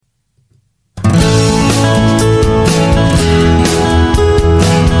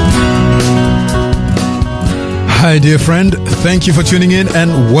dear friend, thank you for tuning in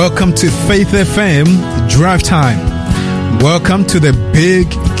and welcome to Faith FM Drive Time. Welcome to the big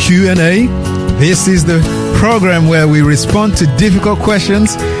Q&A. This is the program where we respond to difficult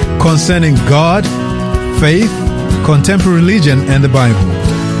questions concerning God, faith, contemporary religion, and the Bible.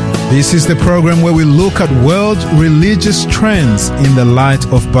 This is the program where we look at world religious trends in the light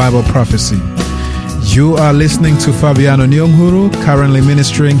of Bible prophecy. You are listening to Fabiano Nyonguru, currently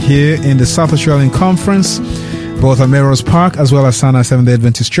ministering here in the South Australian Conference, both at Melrose Park as well as Sana Seventh-day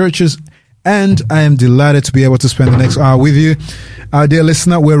Adventist churches. And I am delighted to be able to spend the next hour with you. Our dear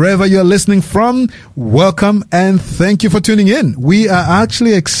listener, wherever you're listening from, welcome and thank you for tuning in. We are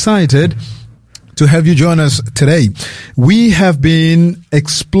actually excited to have you join us today. We have been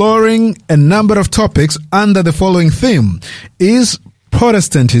exploring a number of topics under the following theme. Is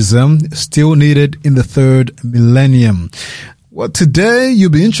Protestantism still needed in the third millennium? Well, today you'll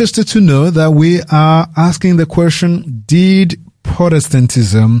be interested to know that we are asking the question, did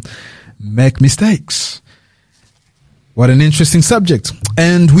Protestantism make mistakes? What an interesting subject.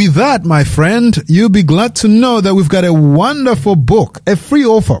 And with that, my friend, you'll be glad to know that we've got a wonderful book, a free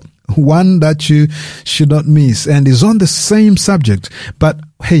offer, one that you should not miss, and is on the same subject. But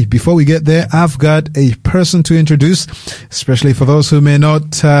hey, before we get there, I've got a person to introduce, especially for those who may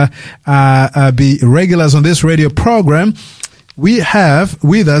not be regulars on this radio program. We have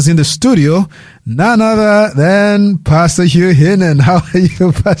with us in the studio none other than Pastor Hugh Hinnan. How are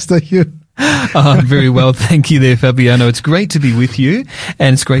you, Pastor Hugh? I'm very well, thank you there, Fabiano. It's great to be with you,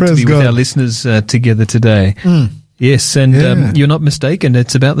 and it's great to be with our listeners together today. Yes, and you're not mistaken.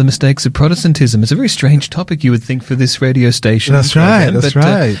 It's about the mistakes of Protestantism. It's a very strange topic, you would think, for this radio station. That's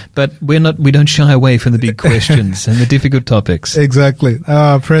right. But we don't shy away from the big questions and the difficult topics. Exactly.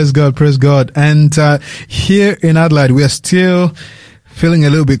 Praise God, praise God. And here in Adelaide, we are still feeling a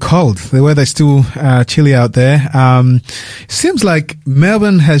little bit cold. The weather is still chilly out there. Seems like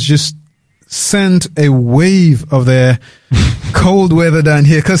Melbourne has just sent a wave of their cold weather down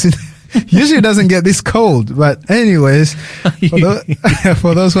here, because usually it doesn't get this cold. But anyways,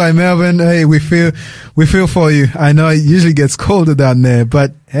 for those who are in Melbourne, hey, we feel for you. I know it usually gets colder down there,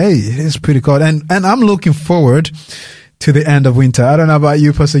 but hey, it is pretty cold. And I'm looking forward to the end of winter. I don't know about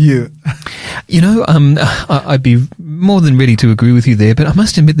you, Pastor Hugh. You know, I'd be more than ready to agree with you there, but I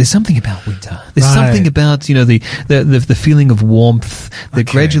must admit there's something about winter. There's something about, you know, the feeling of warmth that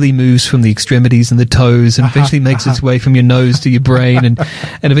gradually moves from the extremities and the toes and eventually makes its way from your nose to your brain and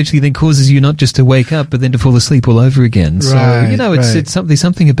eventually then causes you not just to wake up, but then to fall asleep all over again. So, you know, it's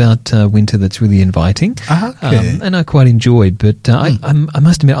something about winter that's really inviting. And I quite enjoyed, but I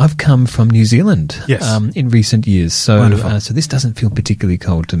must admit I've come from New Zealand in recent years. So this doesn't feel particularly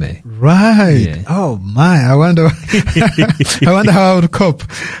cold to me. Right. Yeah. Oh my, I wonder how I would cope.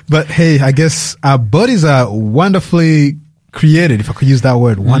 But hey, I guess our bodies are wonderfully created, if I could use that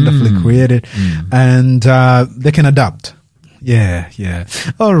word, wonderfully created, and they can adapt. Yeah.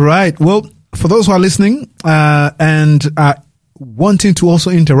 All right. Well, for those who are listening and wanting to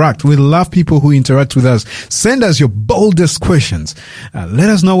also interact, we love people who interact with us. Send us your boldest questions. Let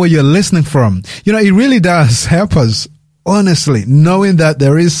us know where you're listening from. You know, it really does help us, honestly, knowing that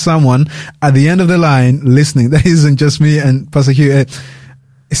there is someone at the end of the line listening. That isn't just me and Pastor Hugh.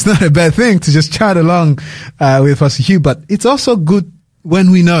 It's not a bad thing to just chat along with Pastor Hugh, but it's also good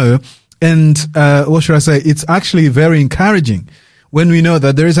when we know, and what should I say, it's actually very encouraging when we know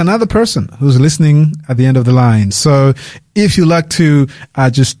that there is another person who's listening at the end of the line. So if you'd like to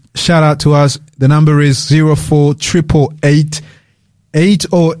just shout out to us, the number is 0488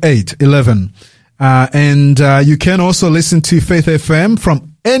 808 11. And you can also listen to Faith FM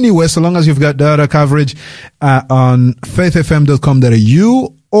from anywhere, so long as you've got data coverage on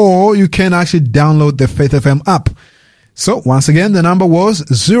faithfm.com.au, or you can actually download the Faith FM app. So once again, the number was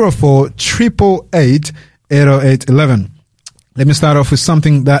 0488 808 11. Let me start off with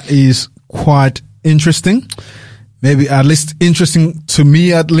something that is quite interesting. Maybe at least interesting to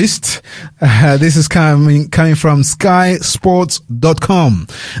me, at least. This is coming from skysports.com,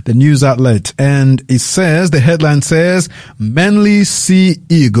 the news outlet. And it says, the headline says, Manly Sea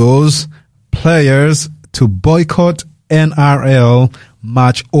Eagles players to boycott NRL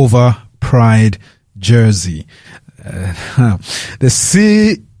match over Pride jersey. The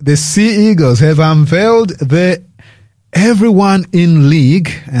Sea Eagles have unveiled the Everyone in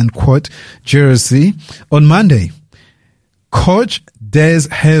League, end quote, jersey on Monday. Coach Des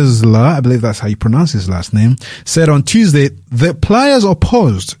Hasler, I believe that's how you pronounce his last name, said on Tuesday the players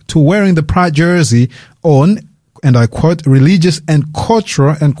opposed to wearing the Pride jersey on, and I quote, religious and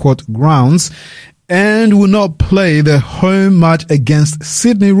cultural, end quote, grounds, and will not play the home match against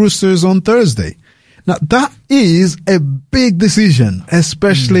Sydney Roosters on Thursday. Now, that is a big decision,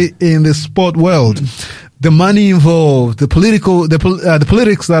 especially in the sport world. The money involved, the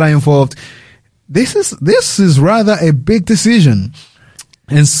politics that are involved. This is rather a big decision.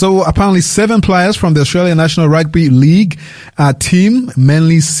 And so apparently 7 players from the Australian National Rugby League team,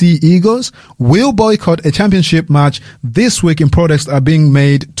 Manly Sea Eagles, will boycott a championship match this week in protests are being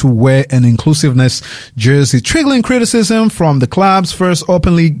made to wear an inclusiveness jersey, triggering criticism from the club's first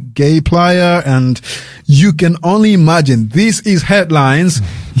openly gay player. And you can only imagine, this is headlines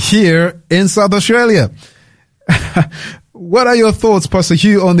here in South Australia. What are your thoughts, Pastor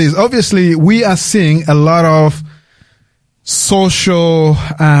Hugh, on this? Obviously, we are seeing a lot of social,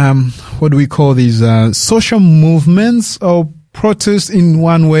 what do we call these, social movements or protests in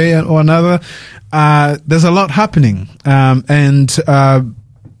one way or another. There's a lot happening. And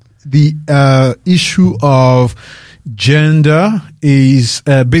the issue of gender is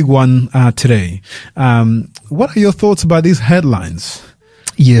a big one today. What are your thoughts about these headlines?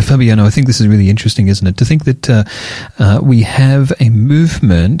 Yeah, Fabiano, I think this is really interesting, isn't it? To think that we have a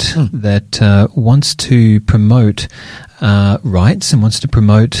movement that wants to promote rights and wants to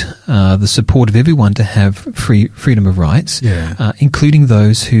promote the support of everyone to have freedom of rights, including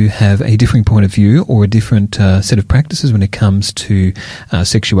those who have a differing point of view or a different set of practices when it comes to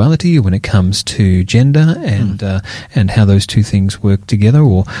sexuality or when it comes to gender and how those two things work together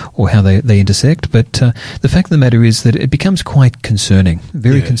or how they intersect. But the fact of the matter is that it becomes quite concerning,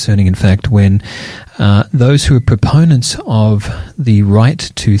 very concerning, in fact, when those who are proponents of the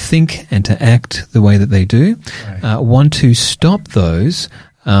right to think and to act the way that they do want to stop those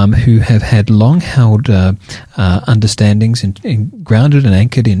who have had long-held understandings and grounded and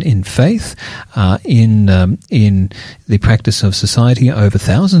anchored in faith, in the practice of society over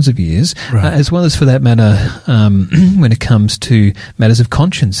thousands of years, as well as, for that matter, when it comes to matters of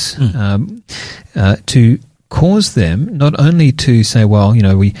conscience, to cause them not only to say, well, you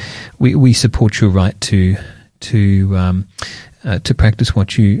know, we support your right to practice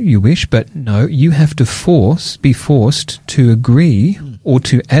what you wish, but no, you have to be forced to agree or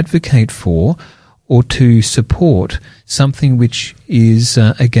to advocate for or to support something which is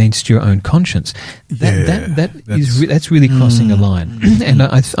against your own conscience. That's really crossing a line. And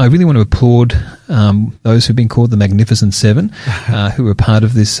I really want to applaud those who've been called the Magnificent Seven, who are part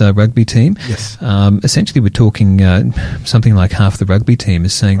of this rugby team. Yes. Essentially, we're talking something like half the rugby team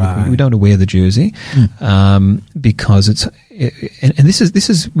is saying that we don't wear the jersey because it's. And this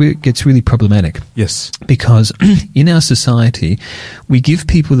is where it gets really problematic. Yes. Because in our society, we give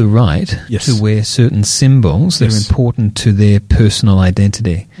people the right to wear certain symbols that are important to their personal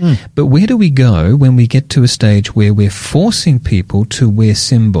identity. But where do we go when we get to a stage where we're forcing people to wear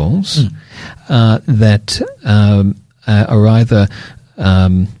symbols that are either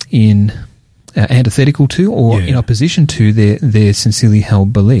in antithetical to or in opposition to their sincerely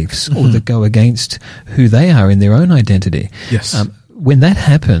held beliefs or that go against who they are in their own identity? Yes. When that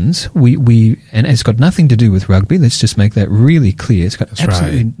happens, and it's got nothing to do with rugby. Let's just make that really clear. It's got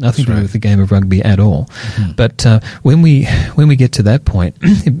absolutely nothing to do with the game of rugby at all. But when we get to that point,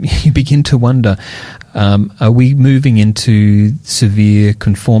 you begin to wonder: are we moving into severe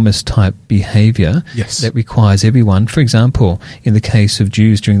conformist type behaviour that requires everyone? For example, in the case of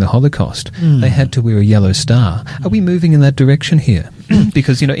Jews during the Holocaust, they had to wear a yellow star. Are we moving in that direction here?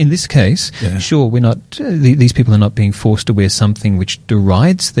 Because, you know, in this case, sure, we're not. These people are not being forced to wear something which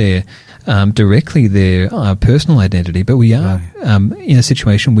derides directly their personal identity, but we are in a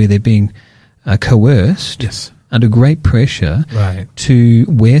situation where they're being coerced under great pressure to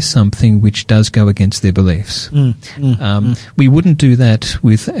wear something which does go against their beliefs. We wouldn't do that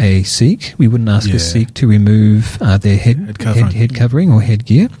with a Sikh. We wouldn't ask a Sikh to remove their head covering or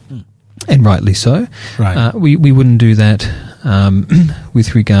headgear, and rightly so. We wouldn't do that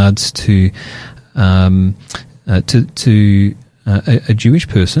with regards to a Jewish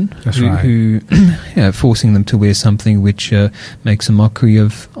person who forcing them to wear something which makes a mockery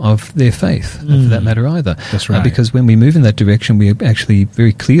of their faith, for that matter either. That's right. Because when we move in that direction, we are actually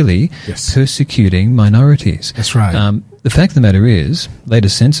very clearly persecuting minorities. That's right. The fact of the matter is,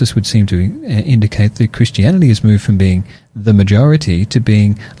 latest census would seem to indicate that Christianity has moved from being the majority to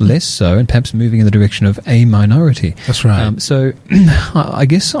being less so, and perhaps moving in the direction of a minority. That's right. So I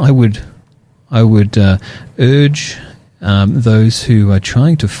guess I would urge those who are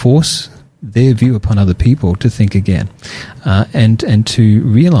trying to force their view upon other people to think again, and to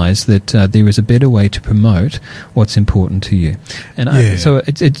realise that there is a better way to promote what's important to you. And so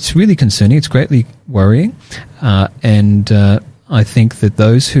it's really concerning. It's greatly worrying, and I think that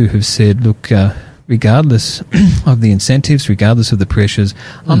those who have said, look, regardless of the incentives, regardless of the pressures,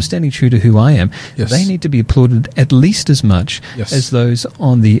 I'm standing true to who I am. Yes. They need to be applauded at least as much as those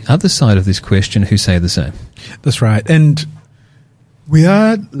on the other side of this question who say the same. That's right. And we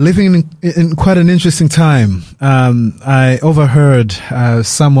are living in quite an interesting time. I overheard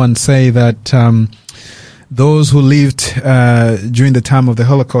someone say that those who lived during the time of the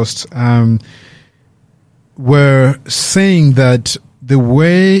Holocaust were saying that the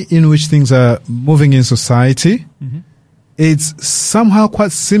way in which things are moving in society, it's somehow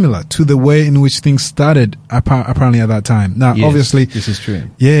quite similar to the way in which things started apparently at that time. Now, yes, obviously, this is true.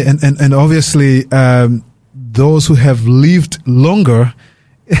 Yeah, and obviously, those who have lived longer,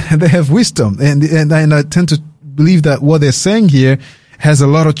 they have wisdom, and I tend to believe that what they're saying here has a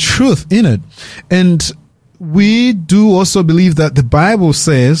lot of truth in it. And we do also believe that the Bible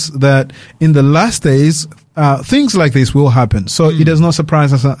says that in the last days, things like this will happen. So it does not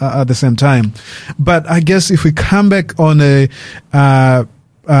surprise us at the same time. But I guess if we come back on a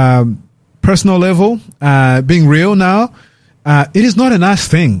personal level, being real now, it is not a nice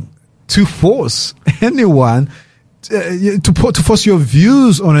thing to force anyone, to force your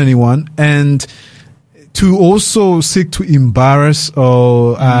views on anyone, and to also seek to embarrass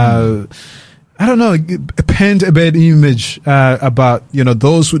or I don't know, paint a bad image about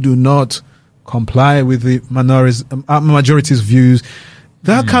those who do not comply with the majority's views.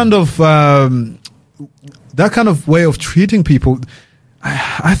 That kind of way of treating people,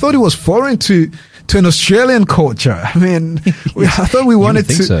 I thought it was foreign to an Australian culture. I mean, I thought we wanted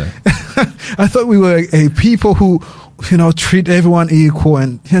to. So. I thought we were a people who treat everyone equal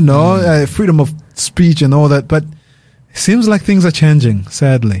and freedom of speech and all that, but. It seems like things are changing,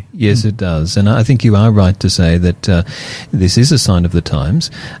 sadly. Yes, it does. And I think you are right to say that this is a sign of the times.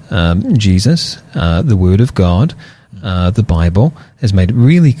 Jesus, the Word of God, the Bible, has made it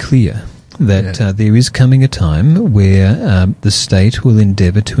really clear that there is coming a time where the state will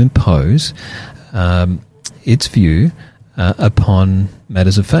endeavour to impose its view upon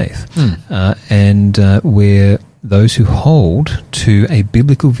matters of faith, and where those who hold to a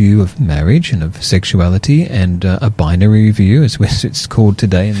biblical view of marriage and of sexuality and a binary view, as it's called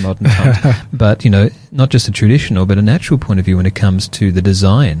today in modern times, but not just a traditional but a natural point of view when it comes to the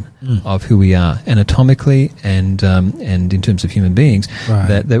design of who we are anatomically and in terms of human beings,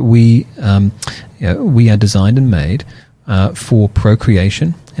 that we are designed and made for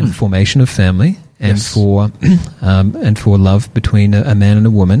procreation and formation of family. And for love between a man and a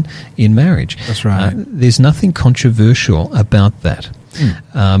woman in marriage. That's right. There's nothing controversial about that.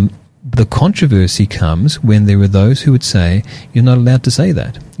 The controversy comes when there are those who would say you're not allowed to say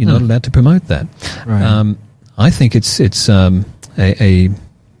that. You're not allowed to promote that. Right. I think it's a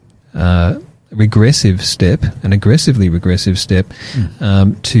regressive step, an aggressively regressive step,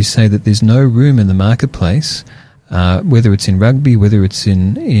 to say that there's no room in the marketplace. Whether it's in rugby, whether it's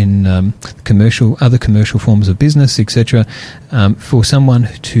in other commercial forms of business, etc., for someone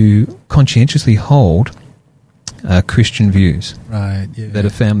to conscientiously hold Christian views that are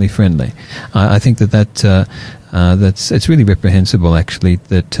family friendly. I think that's it's really reprehensible, actually,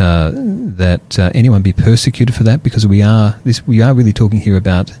 that anyone be persecuted for that, because we are really talking here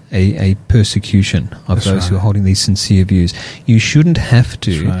about a persecution of those who are holding these sincere views. You shouldn't have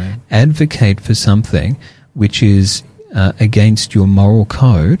to advocate for something which is against your moral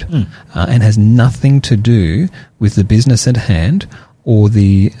code and has nothing to do with the business at hand or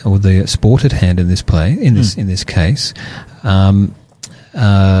the sport at hand in this case, and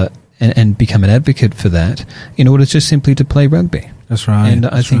become an advocate for that in order just simply to play rugby. That's right. And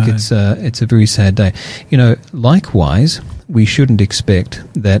I think it's a very sad day. Likewise, we shouldn't expect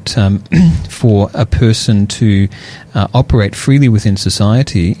that for a person to operate freely within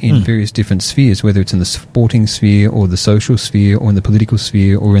society in various different spheres, whether it's in the sporting sphere or the social sphere or in the political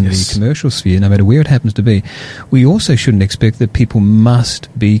sphere or in the commercial sphere, no matter where it happens to be. We also shouldn't expect that people must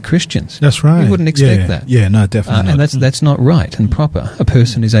be Christians. That's right. We wouldn't expect that. Yeah, no, definitely not. And that's not right and proper. A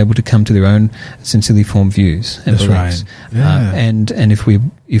person is able to come to their own sincerely formed views and beliefs. Right. Yeah. And if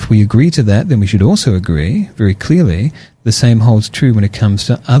we agree to that, then we should also agree very clearly the same holds true when it comes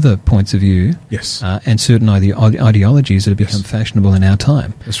to other points of view, and certain ideologies that have become fashionable in our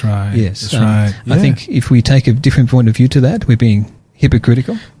time. That's right. Yes, that's right. Yeah. I think if we take a different point of view to that, we're being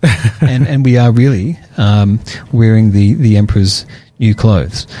hypocritical, and we are really wearing the emperor's new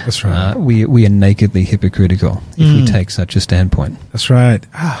clothes. That's right. We are nakedly hypocritical if we take such a standpoint. That's right.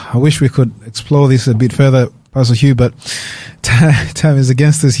 I wish we could explore this a bit further, Pastor Hugh, but time is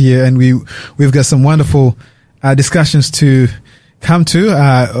against us here, and we've got some wonderful discussions to come to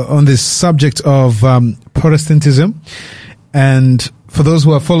on this subject of Protestantism. And for those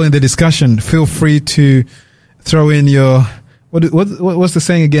who are following the discussion, feel free to throw in your, what's the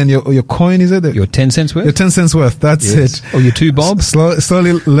saying again? Your coin, is it? Your 10 cents worth? Your 10 cents worth. That's it. Or your 2 bob?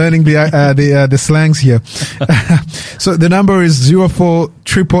 Slowly learning the slangs here. So the number is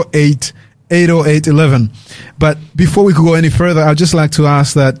 048888 80811. But before we could go any further, I'd just like to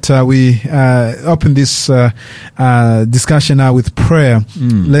ask that we open this discussion now with prayer.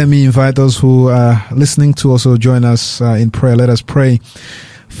 Let me invite those who are listening to also join us in prayer. Let us pray.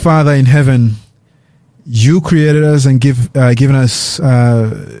 Father in heaven, you created us and given us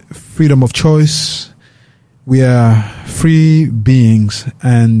freedom of choice. We are free beings,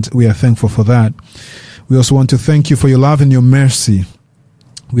 and we are thankful for that. We also want to thank you for your love and your mercy.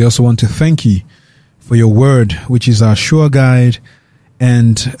 We also want to thank you for your word, which is our sure guide.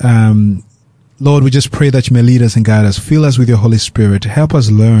 And Lord, we just pray that you may lead us and guide us. Fill us with your Holy Spirit. Help us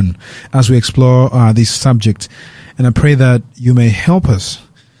learn as we explore this subject. And I pray that you may help us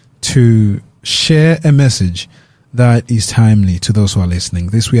to share a message that is timely to those who are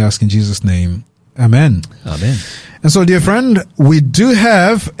listening. This we ask in Jesus' name. Amen. Amen. And so, dear friend, we do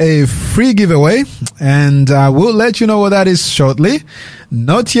have a free giveaway, and we'll let you know what that is shortly.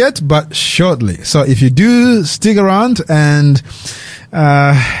 Not yet, but shortly. So if you do stick around and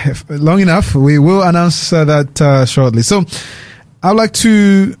long enough, we will announce that shortly. So I'd like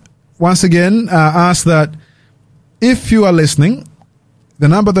to once again ask that if you are listening, the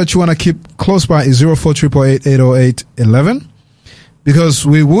number that you want to keep close by is 048888 80811, because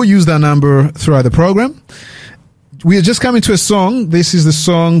we will use that number throughout the program. We are just coming to a song. This is the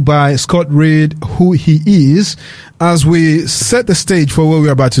song by Scott Reed, Who He Is, as we set the stage for what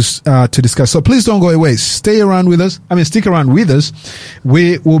we're about to discuss. So please don't go away. Stick around with us.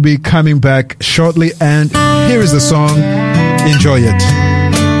 We will be coming back shortly, and here is the song. Enjoy it.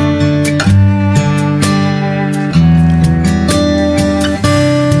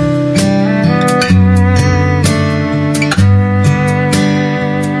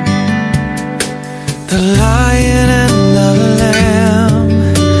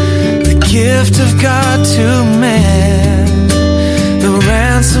 Of God to man, the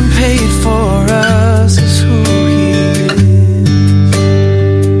ransom paid for us is who He is.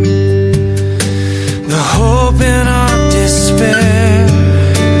 The hope in our despair,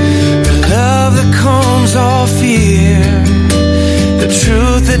 the love that calms all fear, the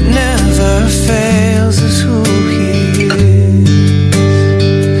truth that never fails is who He is.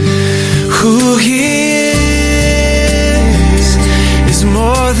 Who He is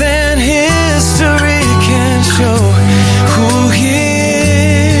more than history can show. Who He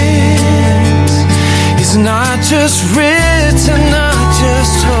is not just written, not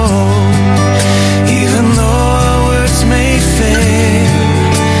just told. Even though our words may fail,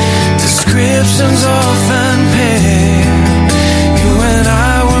 descriptions often pale. You and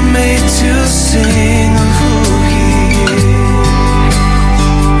I were made to sing of who He is.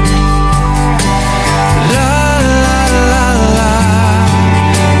 La la la la.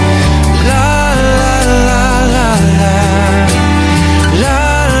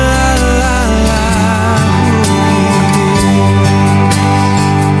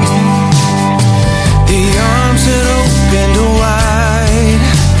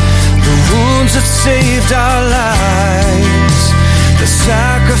 Saved our lives. The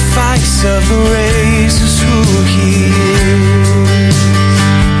sacrifice of the race is who He is.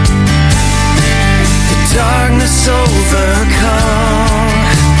 The darkness overcome,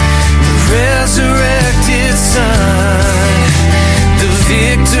 the resurrected Son. The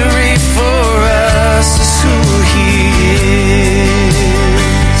victory for us is who He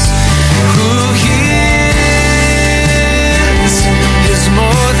is. Who He is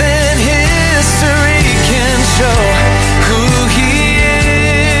more than history can show. Who He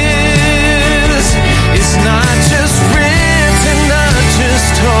is not just written, not just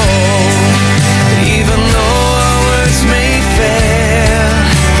told. But even though our words may fail,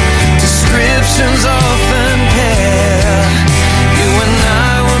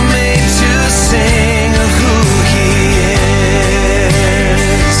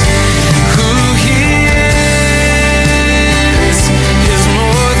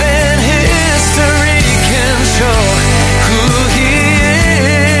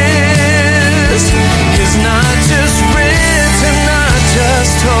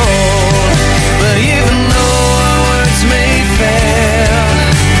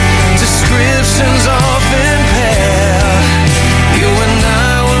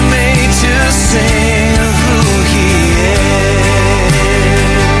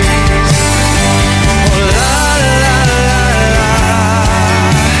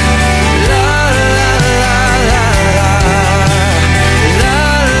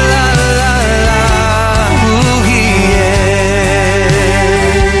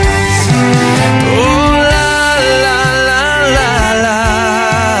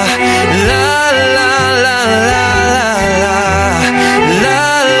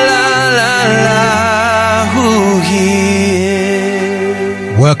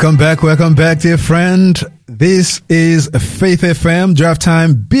 Welcome back, dear friend. This is Faith FM Draft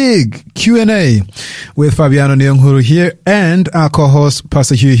Time Big Q&A with Fabiano Nyong'Huru here and our co-host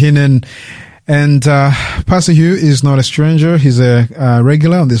Pastor Hugh Hinen. And Pastor Hugh is not a stranger. He's a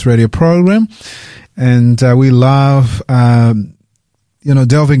regular on this radio program. And we love,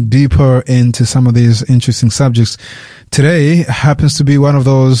 delving deeper into some of these interesting subjects. Today happens to be one of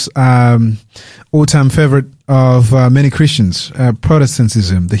those all-time favorite of many Christians,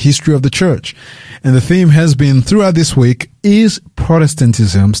 Protestantism, the history of the church. And the theme has been throughout this week, is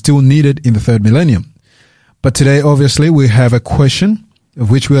Protestantism still needed in the third millennium? But today, obviously, we have a question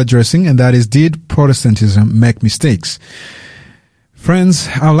of which we're addressing, and that is, did Protestantism make mistakes? Friends,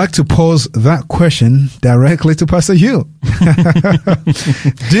 I'd like to pose that question directly to Pastor Hugh.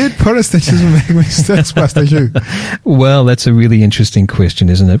 Did Protestantism make mistakes, Pastor Hugh? Well, that's a really interesting question,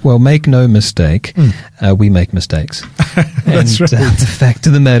 isn't it? Well, make no mistake, we make mistakes. That's right. The fact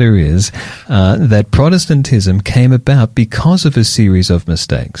of the matter is that Protestantism came about because of a series of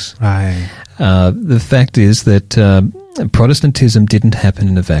mistakes. Right. The fact is that Protestantism didn't happen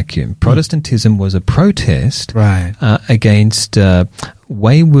in a vacuum. Protestantism was a protest against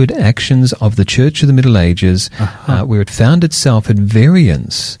wayward actions of the Church of the Middle Ages, where it found itself at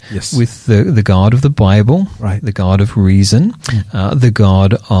variance with the God of the Bible, the God of reason, the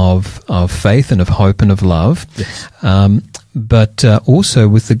God of faith and of hope and of love, but also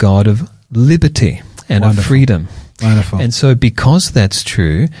with the God of liberty and of freedom. Wonderful. And so because that's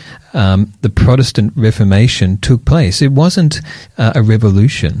true, the Protestant Reformation took place. It wasn't a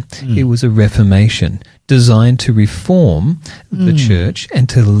revolution. It was a reformation designed to reform the church and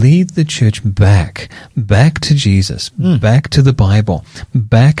to lead the church back to Jesus, back to the Bible,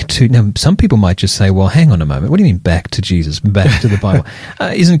 back to... Now, some people might just say, well, hang on a moment. What do you mean back to Jesus, back to the Bible?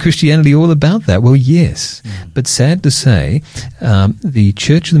 Isn't Christianity all about that? Well, yes. But sad to say, the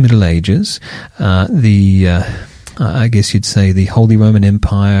Church of the Middle Ages, I guess you'd say the Holy Roman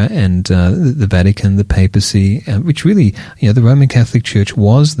Empire and the Vatican, the papacy, which really, the Roman Catholic Church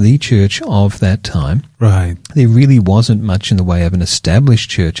was the church of that time. Right. There really wasn't much in the way of an established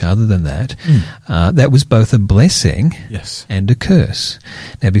church other than that. That was both a blessing and a curse.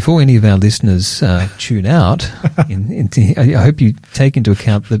 Now, before any of our listeners tune out, I hope you take into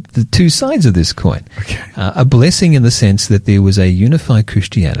account the two sides of this coin. Okay. A blessing in the sense that there was a unified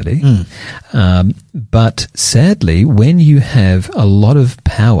Christianity, but sadly, when you have a lot of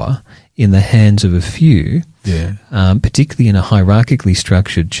power in the hands of a few, particularly in a hierarchically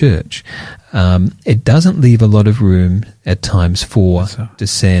structured church, it doesn't leave a lot of room at times for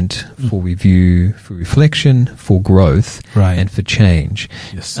dissent, for review, for reflection, for growth, and for change.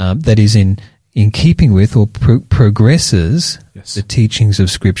 That is in keeping with or progresses the teachings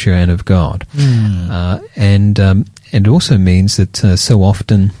of Scripture and of God. And it also means that so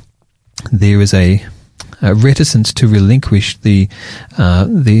often there is a reticence to relinquish the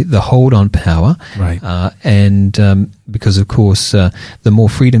hold on power, and because of course the more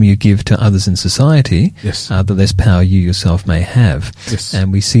freedom you give to others in society, the less power you yourself may have.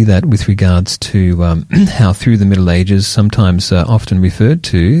 And we see that with regards to how through the Middle Ages, sometimes often referred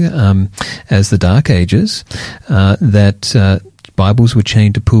to as the Dark Ages, that Bibles were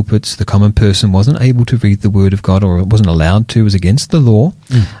chained to pulpits. The common person wasn't able to read the Word of God, or wasn't allowed to. It was against the law,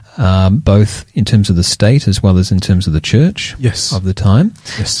 both in terms of the state as well as in terms of the church of the time.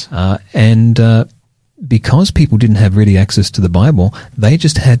 And because people didn't have ready access to the Bible, they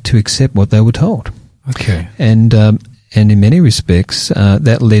just had to accept what they were told. And in many respects,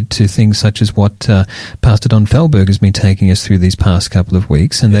 that led to things such as what Pastor Don Felberg has been taking us through these past couple of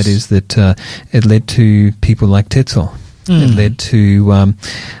weeks, and that is that it led to people like Tetzel. It led to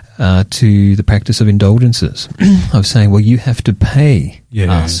the practice of indulgences, of saying, well, you have to pay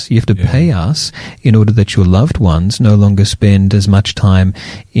us. You have to pay us in order that your loved ones no longer spend as much time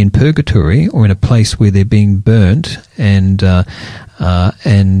in purgatory or in a place where they're being burnt and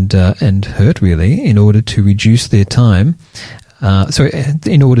hurt, really, in order to reduce their time.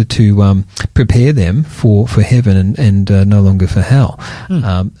 In order to prepare them for heaven and no longer for hell.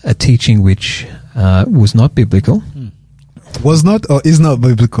 A teaching which was not biblical. Was not or is not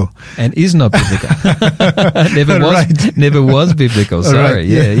biblical? And is not biblical. Never was biblical. Sorry.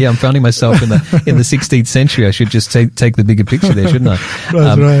 Yeah. I'm finding myself in the 16th century. I should just take the bigger picture there, shouldn't I?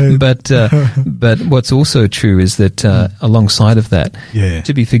 But what's also true is that alongside of that,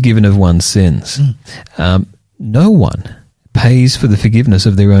 to be forgiven of one's sins, no one, pays for the forgiveness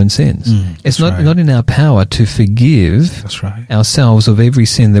of their own sins. It's not in our power to forgive ourselves of every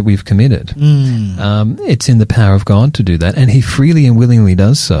sin that we've committed. It's in the power of God to do that, and He freely and willingly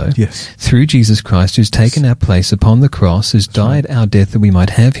does so through Jesus Christ, who's taken our place upon the cross, who's died our death that we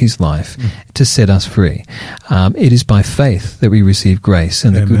might have His life to set us free. It is by faith that we receive grace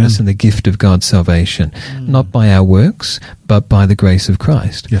and the goodness and the gift of God's salvation, not by our works, but by the grace of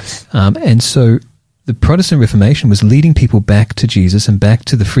Christ. And so the Protestant Reformation was leading people back to Jesus and back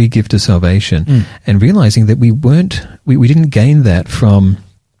to the free gift of salvation, and realizing that we didn't gain that from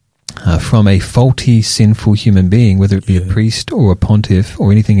a faulty, sinful human being, whether it be a priest or a pontiff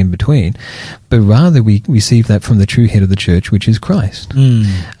or anything in between, but rather we receive that from the true head of the church, which is Christ.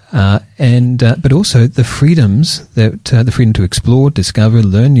 But also the freedoms the freedom to explore, discover,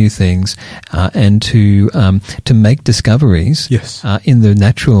 learn new things, and to make discoveries in the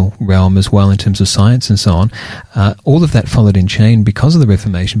natural realm as well, in terms of science and so on. All of that followed in chain because of the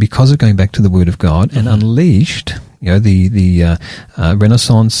Reformation, because of going back to the Word of God, and unleashed the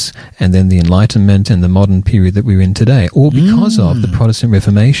Renaissance, and then the Enlightenment and the modern period that we're in today, all because of the Protestant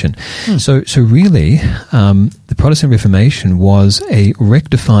Reformation. So really, the Protestant Reformation was a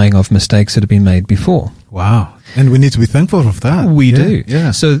rectifying of mistakes that had been made before. Wow. And we need to be thankful of that. We do.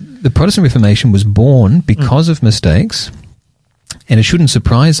 Yeah. So the Protestant Reformation was born because of mistakes. And it shouldn't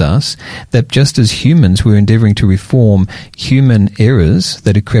surprise us that just as humans were endeavoring to reform human errors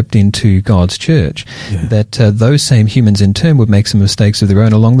that had crept into God's church, that those same humans in turn would make some mistakes of their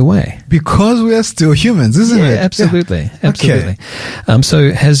own along the way. Because we are still humans, isn't it? Absolutely. Absolutely.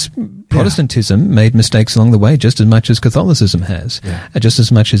 So has Protestantism made mistakes along the way just as much as Catholicism has, just as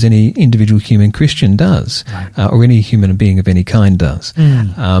much as any individual human Christian does, or any human being of any kind does.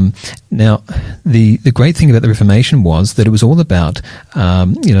 Now, the great thing about the Reformation was that it was all about,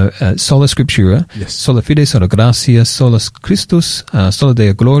 sola scriptura, sola fide, sola gratia, sola Christus, sola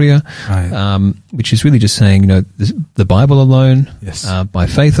Deo gloria, which is really just saying, the Bible alone, by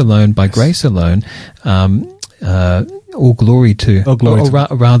faith alone, by grace alone, all glory to,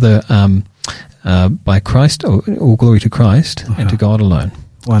 by Christ, all glory to Christ and to God alone.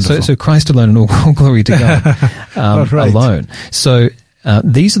 Wonderful. So Christ alone and all glory to God alone. So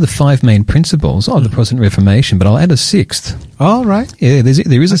these are the five main principles of the Protestant Reformation, but I'll add a sixth. All right. Yeah,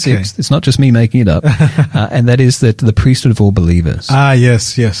 there is a sixth. It's not just me making it up. And that is that the priesthood of all believers.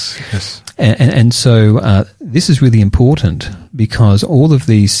 Yes. And so this is really important, because all of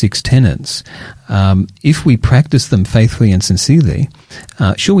these six tenets, if we practice them faithfully and sincerely,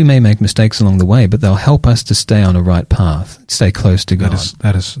 sure, we may make mistakes along the way, but they'll help us to stay on a right path, stay close to God.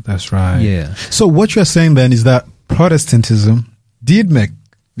 That's right. Yeah. So what you're saying then is that Protestantism did make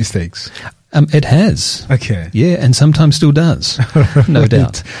mistakes. It has. Okay. Yeah, and sometimes still does, no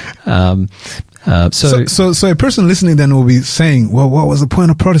doubt. So a person listening then will be saying, well, what was the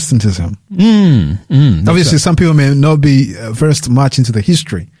point of Protestantism? Obviously, some people may not be versed much into the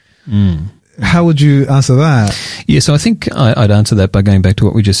history. How would you answer that? Yeah, so I think I'd answer that by going back to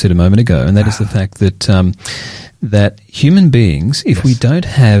what we just said a moment ago, and that is the fact that that human beings, if we don't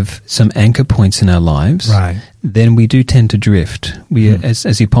have some anchor points in our lives, then we do tend to drift. We, as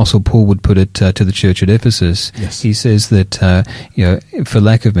the Apostle Paul would put it to the church at Ephesus, he says that for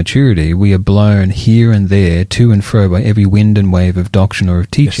lack of maturity, we are blown here and there, to and fro, by every wind and wave of doctrine or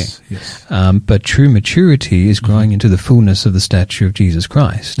of teaching. But true maturity is growing into the fullness of the stature of Jesus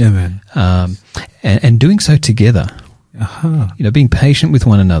Christ. Amen. And doing so together. Being patient with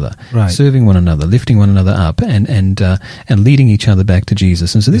one another, serving one another, lifting one another up, and leading each other back to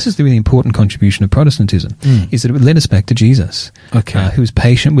Jesus. And so this is the really important contribution of Protestantism, is that it would lead us back to Jesus, who is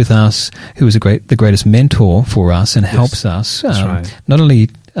patient with us, who is the greatest mentor for us, and helps us not only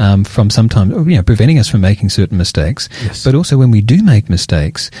from sometimes, preventing us from making certain mistakes, but also when we do make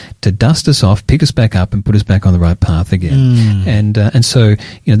mistakes, to dust us off, pick us back up, and put us back on the right path again. And so,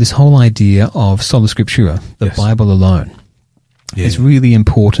 this whole idea of sola scriptura, the Bible alone, is really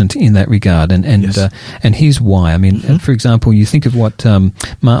important in that regard. And here's why. I mean, for example, you think of what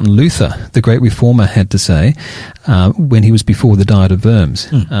Martin Luther, the great reformer, had to say when he was before the Diet of Worms.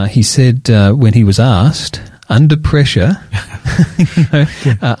 He said, when he was asked, under pressure,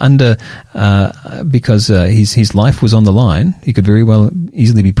 because his life was on the line, he could very well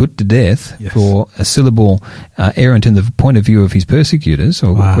easily be put to death for a syllable errant in the point of view of his persecutors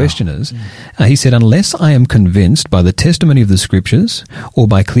or questioners. He said, unless I am convinced by the testimony of the Scriptures or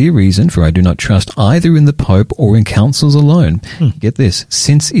by clear reason, for I do not trust either in the Pope or in councils alone. Get this,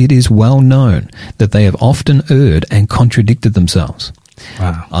 since it is well known that they have often erred and contradicted themselves.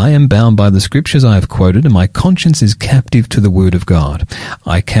 I am bound by the Scriptures I have quoted, and my conscience is captive to the Word of God.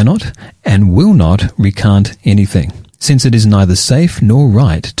 I cannot and will not recant anything. since it is neither safe nor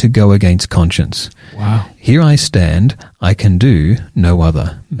right to go against conscience. Wow. Here I stand, I can do no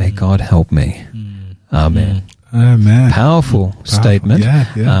other. May God help me. Amen. Amen. Powerful statement.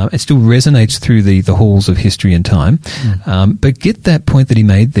 Yeah. It still resonates through the halls of history and time. But get that point that he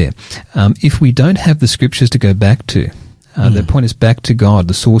made there. If we don't have the scriptures to go back to, that point is back to God,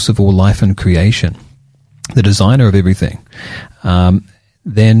 the source of all life and creation, the designer of everything,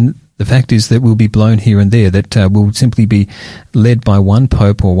 then the fact is that we'll be blown here and there, that we'll simply be led by one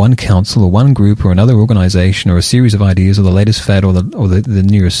pope or one council or one group or another organization or a series of ideas or the latest fad or the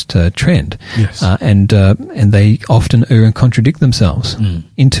nearest trend. Yes. And they often err and contradict themselves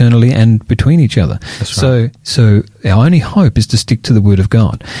internally and between each other. That's right. So our only hope is to stick to the Word of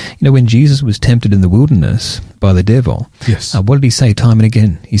God. You know, when Jesus was tempted in the wilderness by the devil, yes. What did he say time and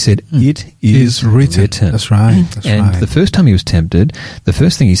again? He said, "It is written." That's right. And the first time he was tempted, the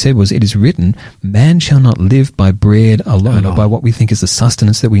first thing he said was, "It is written, man shall not live by bread alone," or by what we think is the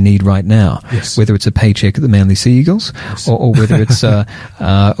sustenance that we need right now. Yes. Whether it's a paycheck at the Manly Seagulls, Yes. or whether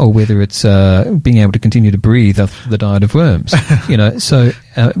it's being able to continue to breathe off the diet of worms. You know, so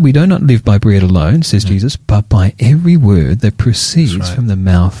we do not live by bread alone, says Jesus, but by every word that proceeds from the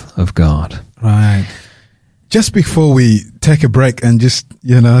mouth of God. Right. Just before we take a break and just,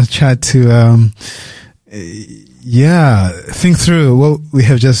 chat to, think through what we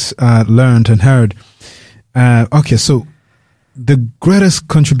have just learned and heard. Okay, so the greatest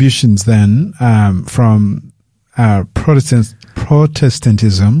contributions then from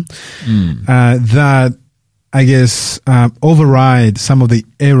Protestantism that I guess override some of the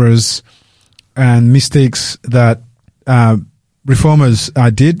errors and mistakes that reformers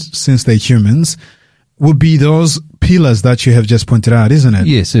did, since they're humans, would be those pillars that you have just pointed out, isn't it?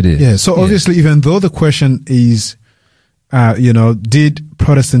 Yes, it is. Yeah. So obviously, even though the question is, did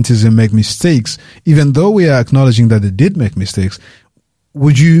Protestantism make mistakes? Even though we are acknowledging that they did make mistakes,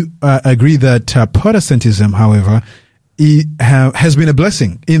 would you agree that Protestantism, however, has been a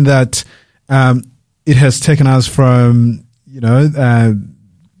blessing in that it has taken us from,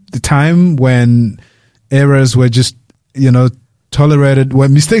 the time when errors were just, tolerated,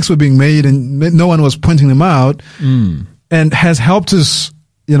 when mistakes were being made and no one was pointing them out, and has helped us,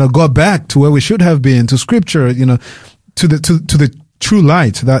 go back to where we should have been, to Scripture, to the true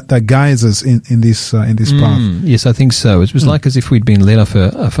light that guides us in this path. Yes, I think so. It was like as if we'd been led off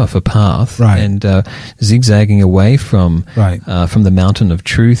a path, right, and zigzagging away from the mountain of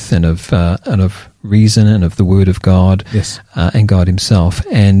truth and of reason and of the Word of God, yes, and God Himself.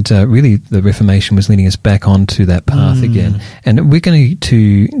 And really, the Reformation was leading us back onto that path again. And we're going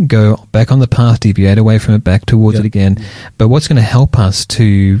to go back on the path, deviate away from it, back towards it again. But what's going to help us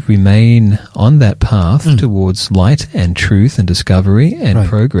to remain on that path towards light and truth and discovery and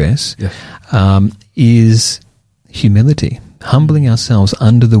progress is humility, humbling ourselves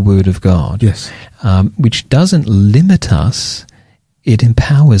under the Word of God, which doesn't limit us, it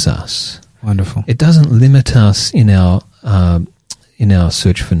empowers us. Wonderful. It doesn't limit us in our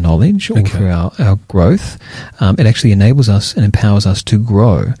search for knowledge or for our growth. It actually enables us and empowers us to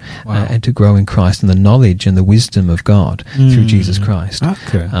grow and to grow in Christ and the knowledge and the wisdom of God through Jesus Christ.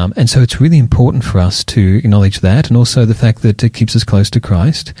 Okay. And so it's really important for us to acknowledge that, and also the fact that it keeps us close to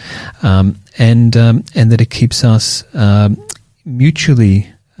Christ, and that it keeps us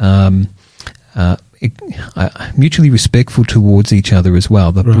mutually respectful towards each other as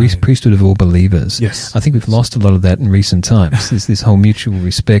well, the priesthood of all believers. Yes. I think we've lost a lot of that in recent times. There's this whole mutual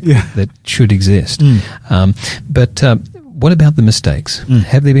respect that should exist. But what about the mistakes?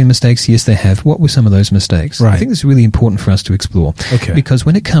 Have there been mistakes? Yes, there have. What were some of those mistakes? I think it's really important for us to explore. Okay. Because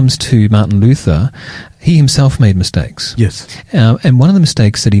when it comes to Martin Luther, he himself made mistakes. Yes. And one of the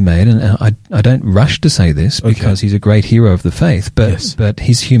mistakes that he made, and I don't rush to say this because he's a great hero of the faith, but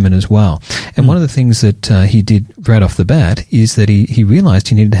he's human as well. And one of the things that he did right off the bat is that he realized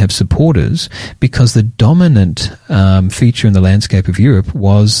he needed to have supporters, because the dominant feature in the landscape of Europe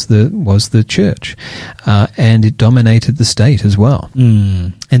was the church, and it dominated the state as well.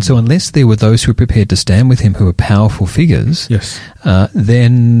 And so unless there were those who were prepared to stand with him, who were powerful figures,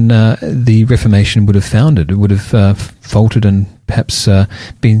 then the Reformation would have foundered. It would have faltered and perhaps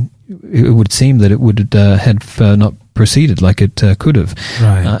been. It would seem that it would have not proceeded like it could have.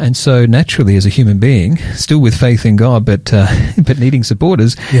 And so naturally, as a human being, still with faith in God, but needing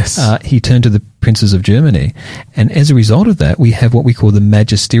supporters, he turned to the princes of Germany. And as a result of that, we have what we call the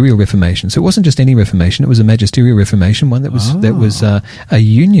magisterial Reformation. So it wasn't just any Reformation, it was a magisterial Reformation, one that was a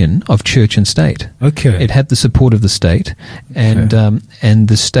union of church and state. Okay. It had the support of the state, and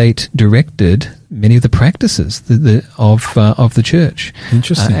the state directed many of the practices of the church.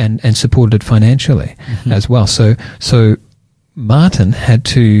 Interesting. And supported it financially as well. So Martin had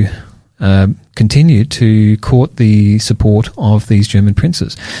to continue to court the support of these German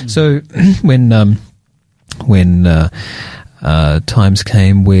princes. So when times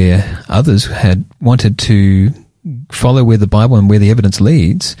came where others had wanted to follow where the Bible and where the evidence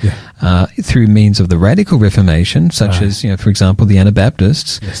leads through means of the radical Reformation, such as, for example, the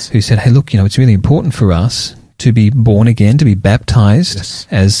Anabaptists, who said, hey, look, it's really important for us to be born again, to be baptized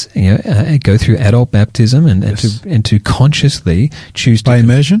as, go through adult baptism and to consciously choose by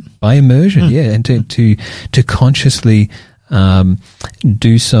immersion? By immersion, and to consciously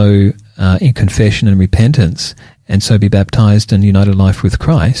do so in confession and repentance, and so be baptized and united life with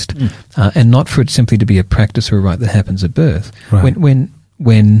Christ, and not for it simply to be a practice or a rite that happens at birth. Right.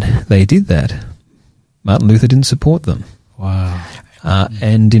 When they did that, Martin Luther didn't support them. Wow.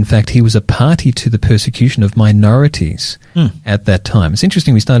 And in fact, he was a party to the persecution of minorities at that time. It's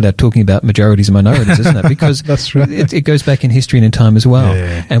interesting we started out talking about majorities and minorities, isn't it? Because that's right. it goes back in history and in time as well.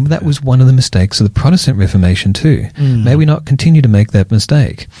 Yeah. And that was one of the mistakes of the Protestant Reformation too. May we not continue to make that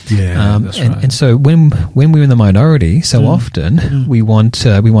mistake. Yeah, that's right. And so when we're in the minority, so often we want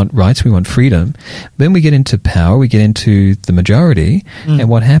rights, we want freedom. Then we get into power, we get into the majority, and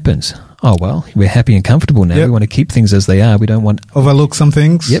what happens? Oh, well, we're happy and comfortable now. Yep. We want to keep things as they are. We don't want... Overlook some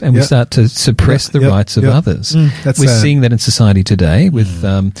things. Yep, and we start to suppress the rights of others. That's we're seeing that in society today with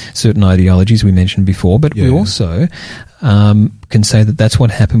certain ideologies we mentioned before, but we also can say that that's what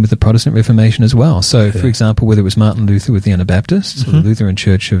happened with the Protestant Reformation as well. So, for example, whether it was Martin Luther with the Anabaptists, or the Lutheran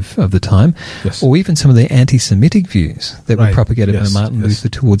Church of the time, or even some of the anti-Semitic views that were propagated by Martin Luther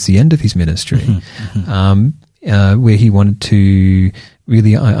towards the end of his ministry, where he wanted to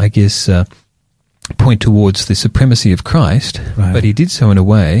really, I guess, point towards the supremacy of Christ, but he did so in a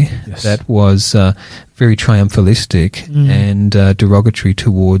way that was very triumphalistic and derogatory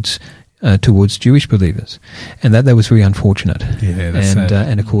towards Jewish believers, and that was very unfortunate. Yeah, that's sad.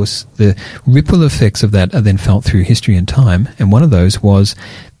 And of course, the ripple effects of that are then felt through history and time. And one of those was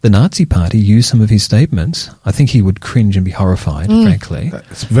the Nazi Party used some of his statements. I think he would cringe and be horrified, frankly.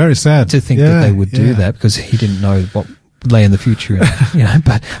 It's very sad to think that they would do that, because he didn't know what lay in the future,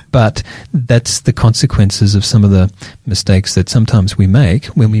 but that's the consequences of some of the mistakes that sometimes we make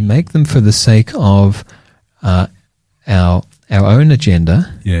when we make them for the sake of our own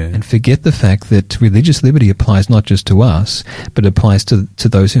agenda, and forget the fact that religious liberty applies not just to us, but applies to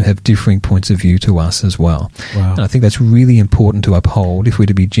those who have differing points of view to us as well. Wow. And I think that's really important to uphold. If we're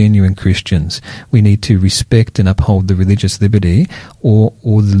to be genuine Christians, we need to respect and uphold the religious liberty or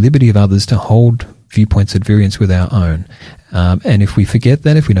the liberty of others to hold viewpoints at variance with our own. And if we forget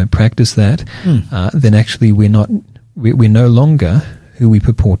that, if we don't practice that, then actually we're no longer who we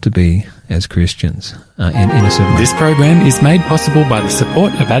purport to be as Christians in a certain way. This program is made possible by the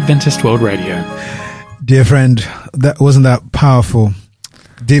support of Adventist World Radio. Dear friend, wasn't that powerful?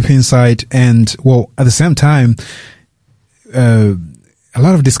 Deep insight, and at the same time, a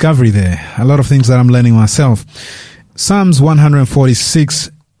lot of discovery there, a lot of things that I'm learning myself. Psalms 146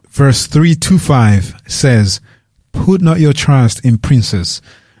 verse 3-5 says, "Put not your trust in princes,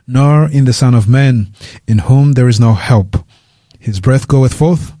 nor in the Son of Man, in whom there is no help. His breath goeth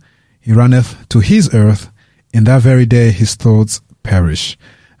forth, he runneth to his earth, in that very day his thoughts perish.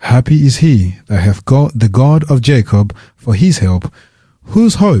 Happy is he that hath got the God of Jacob for his help,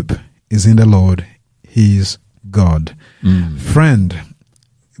 whose hope is in the Lord, his God." Friend,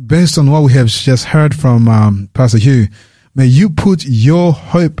 based on what we have just heard from Pastor Hugh, may you put your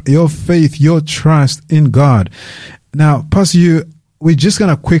hope, your faith, your trust in God. Now, Pastor Hugh, we're just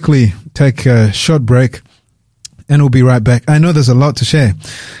going to quickly take a short break, and we'll be right back. I know there's a lot to share,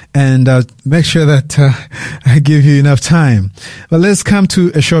 and make sure that I give you enough time. But let's come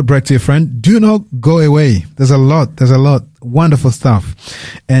to a short break, dear friend. Do not go away. There's a lot, wonderful stuff.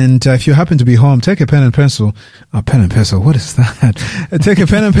 And if you happen to be home, take a pen and pencil. Oh, pen and pencil, what is that? Take a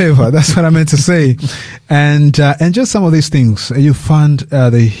pen and paper. That's what I meant to say. And just some of these things. You find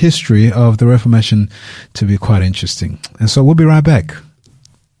the history of the Reformation to be quite interesting. And so we'll be right back.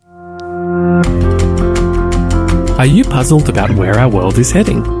 Are you puzzled about where our world is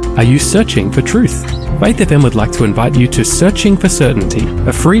heading? Are you searching for truth? Faith FM would like to invite you to Searching for Certainty,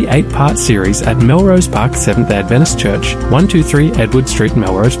 a free 8-part series at Melrose Park Seventh-day Adventist Church, 123 Edward Street,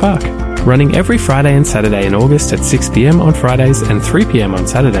 Melrose Park. Running every Friday and Saturday in August at 6 p.m. on Fridays and 3 p.m. on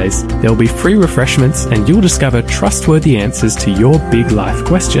Saturdays, there will be free refreshments and you'll discover trustworthy answers to your big life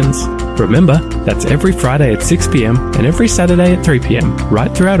questions. Remember, that's every Friday at 6 p.m. and every Saturday at 3 p.m.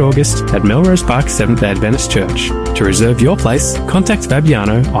 right throughout August at Melrose Park Seventh-day Adventist Church. To reserve your place, contact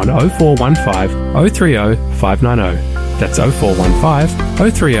Fabiano on 0415 030 590. That's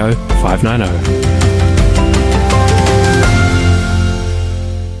 0415 030 590.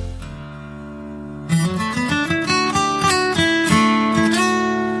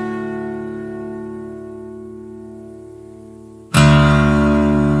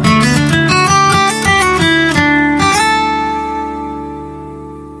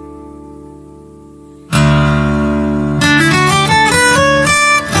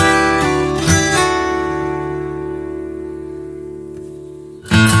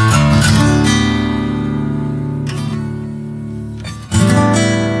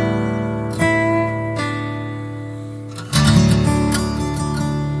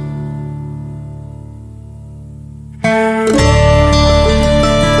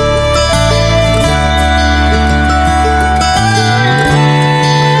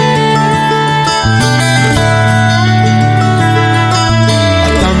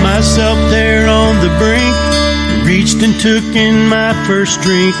 And took in my first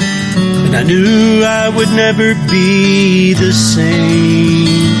drink, and I knew I would never be the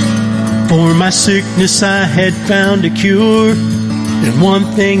same. For my sickness I had found a cure, and one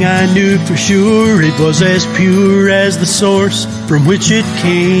thing I knew for sure, it was as pure as the source from which it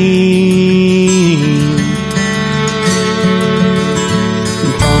came.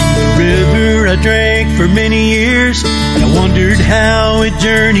 And from the river I drank for many years, and I wondered how it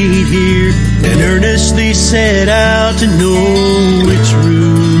journeyed here, and earnestly set out to know its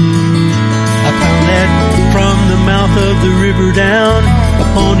route. I found that from the mouth of the river down,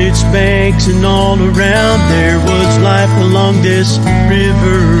 upon its banks and all around, there was life along this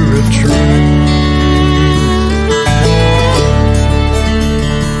river of truth.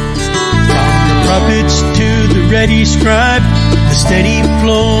 From the prophets to the ready scribe, the steady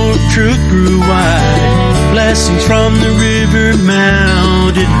flow of truth grew wide. Blessings from the river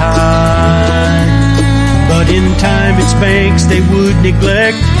mounted high. But in time its banks they would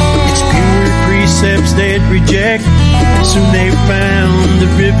neglect, its pure precepts they'd reject, and soon they found the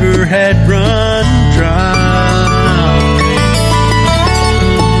river had run dry.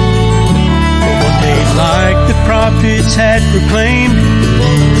 But one day, like the prophets had proclaimed,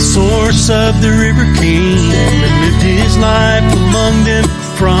 the source of the river came and lived his life among them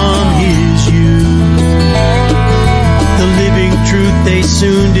from his youth. The living truth they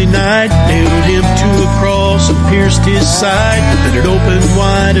soon denied, nailed him to a cross and pierced his side, that it opened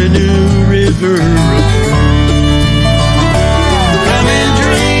wide a new river of truth. Come and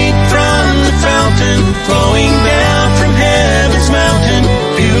drink from the fountain, flowing down from heaven's mountain,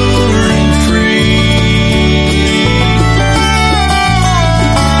 pure and free.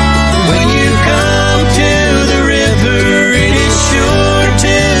 When you come to the river, it is sure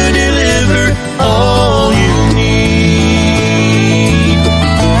to deliver all you need.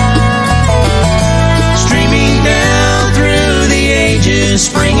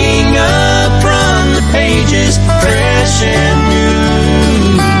 Springing up from the pages, fresh and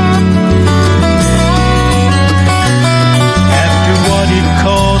new. After what it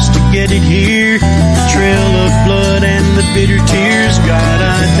cost to get it here, the trail of blood and the bitter tears, God,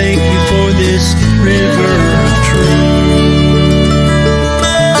 I thank you for this river of truth.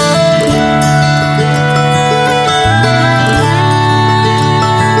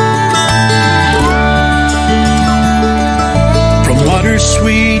 Water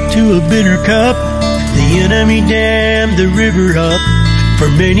sweet to a bitter cup, the enemy dammed the river up. For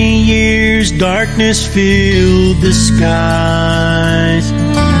many years darkness filled the skies,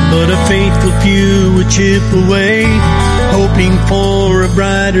 but a faithful few would chip away, hoping for a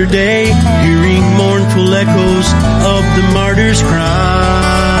brighter day, hearing mournful echoes of the martyr's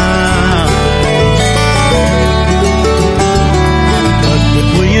cry. But with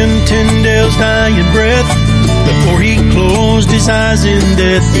William Tyndale's dying breath, before he closed his eyes in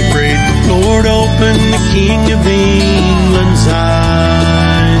death, he prayed, Lord, open the King of England's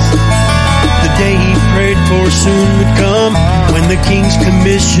eyes. The day he prayed for soon would come, when the King's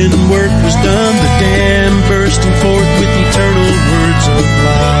commission work was done, the dam bursting forth with eternal words of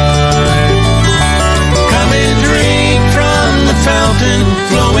life. Come and drink from the fountain,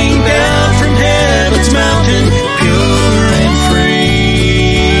 flowing down from heaven's mountain, pure and free.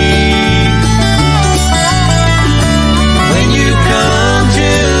 Come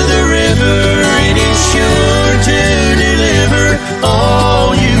to the river, it is sure to deliver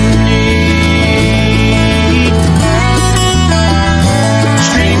all you need.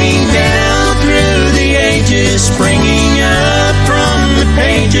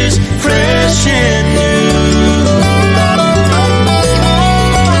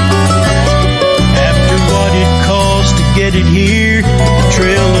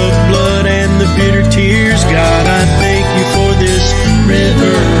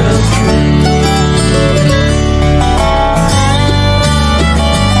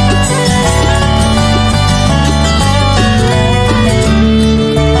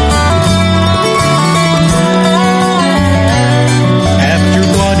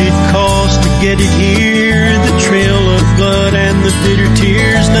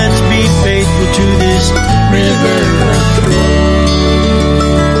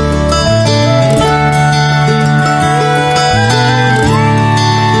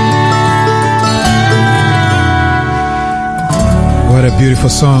 beautiful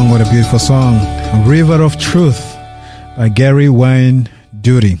song. What a beautiful song. River of Truth by Gary Wayne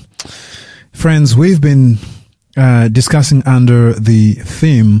Duty. Friends, we've been discussing under the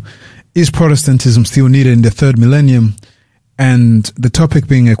theme, is Protestantism still needed in the third millennium? And the topic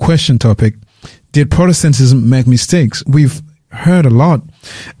being a question topic, did Protestantism make mistakes? We've heard a lot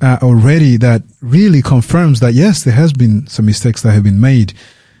already that really confirms that yes, there has been some mistakes that have been made.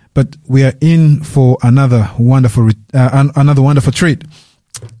 But we are in for another wonderful treat.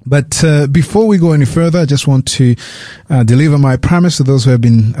 But before we go any further, I just want to deliver my promise to those who have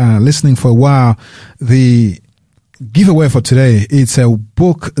been listening for a while. The giveaway for today, it's a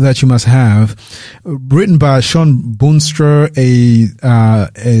book that you must have, written by Sean Boonstra,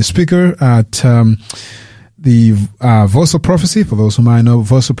 a speaker at the Voice of Prophecy. For those who might know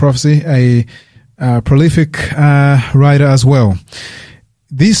Voice of Prophecy, a prolific writer as well.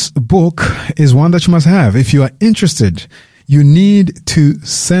 This book is one that you must have. If you are interested, you need to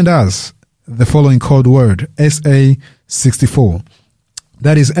send us the following code word, SA64.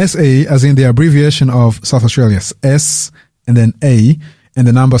 That is SA as in the abbreviation of South Australia's S and then A and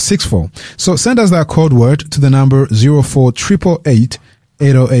the number 64. So send us that code word to the number 048888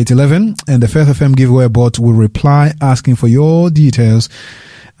 80811 and the Faith FM giveaway bot will reply asking for your details.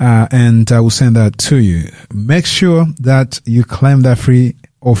 And I will send that to you. Make sure that you claim that free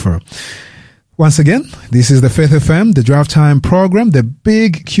offer. Once again, this is the Faith FM, the Drive Time program, the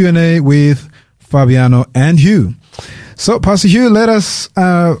big Q&A with Fabiano and Hugh. So, Pastor Hugh, let us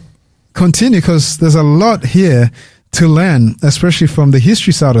continue because there's a lot here to learn, especially from the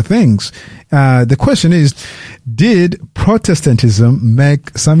history side of things. The question is, did Protestantism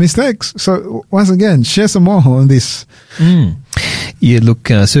make some mistakes? So, once again, share some more on this. Yeah, look,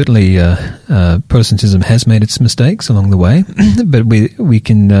 certainly Protestantism has made its mistakes along the way, but we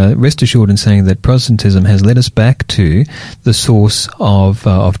can rest assured in saying that Protestantism has led us back to the source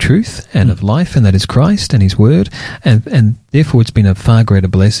of truth and of life, and that is Christ and His Word, and therefore it's been a far greater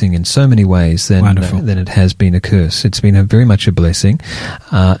blessing in so many ways than it has been a curse. It's been very much a blessing,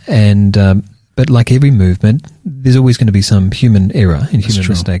 but like every movement, there's always going to be some human error and human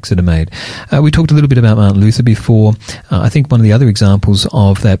mistakes that are made. We talked a little bit about Martin Luther before. I think one of the other examples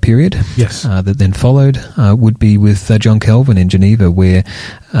of that period that then followed would be with John Calvin in Geneva, where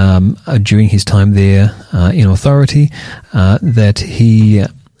during his time there in authority, that he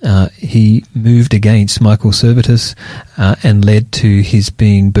moved against Michael Servetus and led to his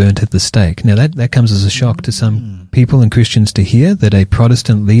being burnt at the stake. Now that comes as a shock to some people and Christians to hear that a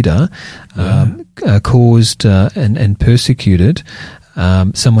Protestant leader caused and persecuted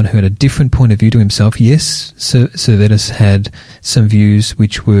someone who had a different point of view to himself. Yes, Servetus had some views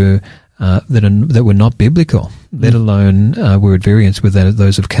which were that were not biblical, let alone were at variance with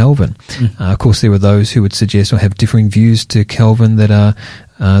those of Calvin. Of course, there were those who would suggest or have differing views to Calvin that are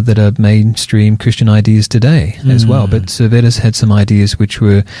mainstream Christian ideas today as well. But Servetus had some ideas which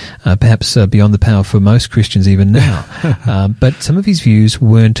were perhaps beyond the power for most Christians even now. But some of his views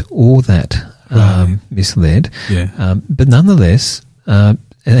weren't all that misled. But nonetheless,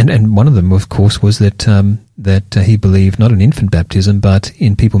 and one of them, of course, was that he believed not in infant baptism, but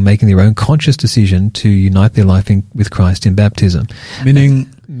in people making their own conscious decision to unite their life with Christ in baptism.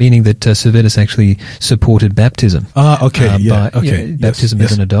 Meaning that Servetus actually supported baptism. Baptism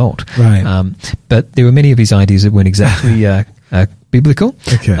as an adult. Right. But there were many of his ideas that weren't exactly biblical.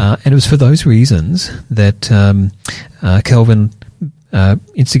 And it was for those reasons that Calvin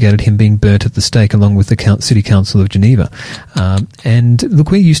instigated him being burnt at the stake along with the City Council of Geneva. And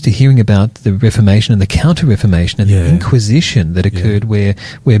look, we're used to hearing about the Reformation and the Counter-Reformation and the Inquisition that occurred where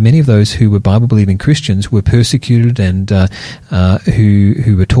many of those who were Bible-believing Christians were persecuted and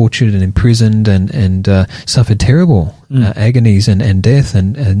who were tortured and imprisoned and suffered terrible agonies and death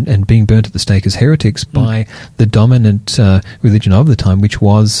and being burnt at the stake as heretics by the dominant religion of the time, which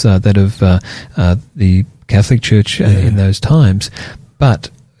was that of the Catholic Church in those times.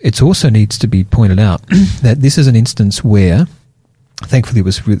 But it also needs to be pointed out that this is an instance where, thankfully it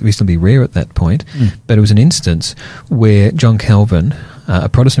was reasonably rare at that point, but it was an instance where John Calvin, a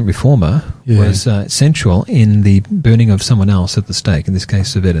Protestant reformer, was central in the burning of someone else at the stake, in this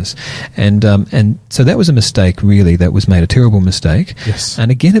case Servetus. And so that was a mistake, really, that was made, a terrible mistake. Yes.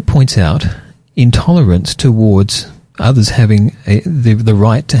 And again, it points out intolerance towards others having the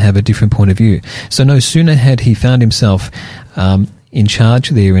right to have a different point of view. So no sooner had he found himself in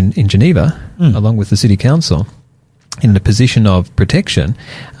charge there in Geneva, along with the city council, in a position of protection,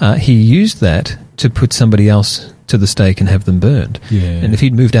 he used that to put somebody else to the stake and have them burned. Yeah. And if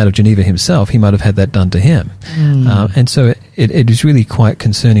he'd moved out of Geneva himself, he might have had that done to him. And so it is really quite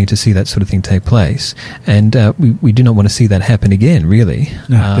concerning to see that sort of thing take place. And we do not want to see that happen again, really.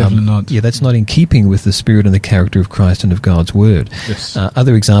 No, definitely not. Yeah, that's not in keeping with the spirit and the character of Christ and of God's Word. Yes.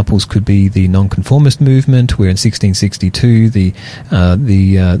 Other examples could be the nonconformist movement, where in 1662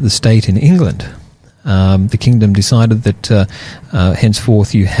 the state in England, the kingdom decided that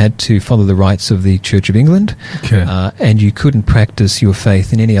henceforth you had to follow the rites of the Church of England, and you couldn't practice your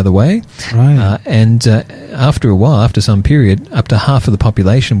faith in any other way. Right. And after a while, after some period, up to half of the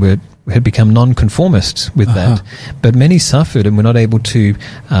population had become nonconformists with that. But many suffered and were not able to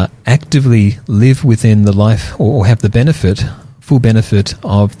actively live within the life or have the full benefit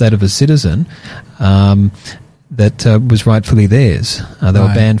of that of a citizen that was rightfully theirs. They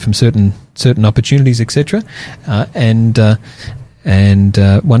were banned from certain opportunities, etc. And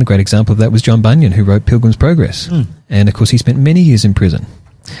one great example of that was John Bunyan, who wrote Pilgrim's Progress. And of course, he spent many years in prison.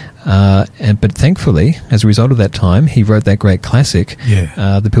 But thankfully, as a result of that time, he wrote that great classic,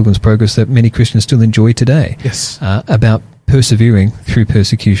 The Pilgrim's Progress, that many Christians still enjoy today. Yes. About persevering through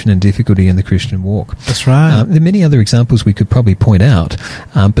persecution and difficulty in the Christian walk. That's right. There are many other examples we could probably point out,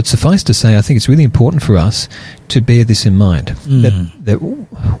 but suffice to say, I think it's really important for us to bear this in mind, that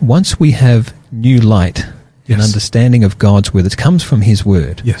once we have new light and understanding of God's Word that comes from His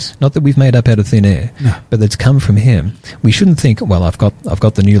Word, not that we've made up out of thin air, but that's come from Him, we shouldn't think, well, I've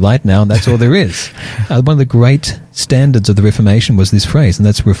got the new light now and that's all there is. One of the great standards of the Reformation was this phrase, and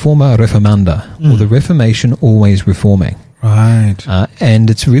that's reforma reformanda, or the Reformation always reforming. Right. And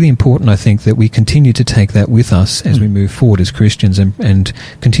it's really important, I think, that we continue to take that with us as we move forward as Christians and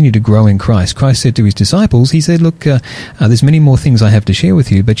continue to grow in Christ. Christ said to His disciples, He said, look, there's many more things I have to share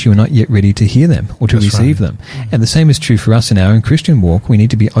with you, but you are not yet ready to hear them or to receive them. And the same is true for us in our own Christian walk. We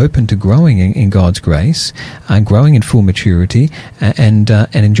need to be open to growing in God's grace and growing in full maturity and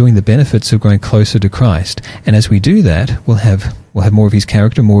enjoying the benefits of growing closer to Christ. And as we do that, we'll have more of His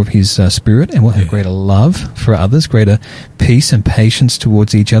character, more of His spirit, and we'll have greater love for others, greater peace and patience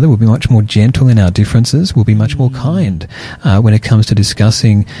towards each other. We'll be much more gentle in our differences. We'll be much more kind when it comes to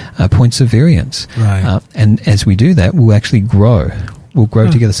discussing points of variance. Right. And as we do that, we'll actually grow. We'll grow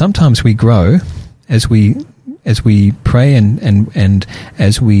together. Sometimes we grow as we pray and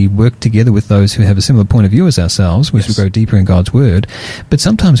as we work together with those who have a similar point of view as ourselves, as we grow deeper in God's Word. But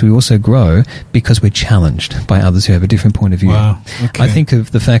sometimes we also grow because we're challenged by others who have a different point of view. Wow. Okay. I think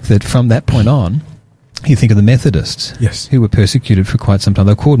of the fact that from that point on, you think of the Methodists, who were persecuted for quite some time.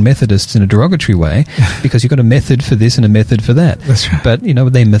 They're called Methodists in a derogatory way because you've got a method for this and a method for that. That's right. But,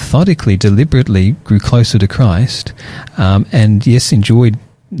 they methodically, deliberately grew closer to Christ and, yes, enjoyed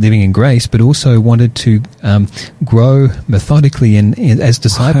living in grace, but also wanted to grow methodically as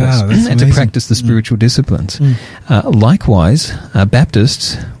disciples and to practice the spiritual disciplines. Likewise,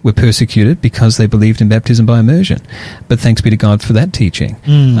 Baptists were persecuted because they believed in baptism by immersion. But thanks be to God for that teaching.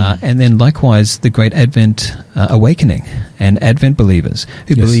 And then likewise, the great Advent awakening and Advent believers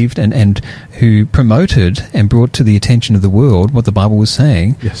who believed and who promoted and brought to the attention of the world what the Bible was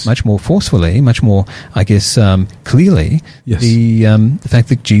saying much more forcefully, much more, I guess, clearly, the fact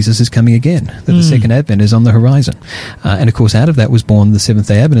that Jesus is coming again, that the second Advent is on the horizon. And of course, out of that was born the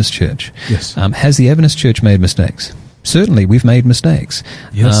Seventh-day Adventist Church. Has the Adventist Church made mistakes? Certainly, we've made mistakes.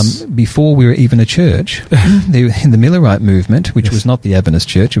 Before we were even a church, in the Millerite movement, which was not the Adventist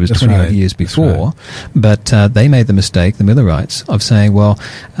Church, it was 20 years before, but they made the mistake, the Millerites, of saying, well,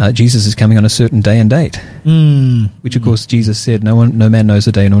 Jesus is coming on a certain day and date, which of course Jesus said, no man knows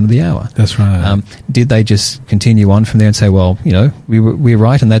the day nor the hour. That's right. Did they just continue on from there and say, well, we're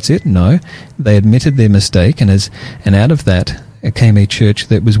right and that's it? No. They admitted their mistake, and out of that came a church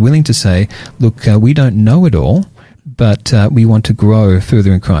that was willing to say, look, we don't know it all, but we want to grow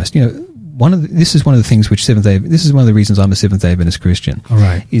further in Christ. This is one of the things which this is one of the reasons I'm a Seventh-day Adventist Christian. All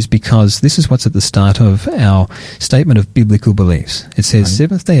right. Is because this is what's at the start of our statement of biblical beliefs. It says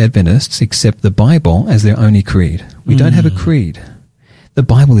Seventh-day Adventists accept the Bible as their only creed. We don't have a creed. The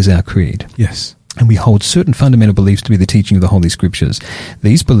Bible is our creed. Yes. And we hold certain fundamental beliefs to be the teaching of the Holy Scriptures.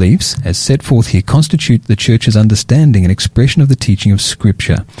 These beliefs, as set forth here, constitute the Church's understanding and expression of the teaching of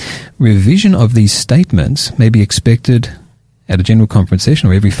Scripture. Revision of these statements may be expected at a general conference session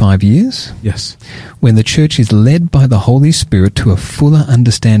or every 5 years. Yes. When the Church is led by the Holy Spirit to a fuller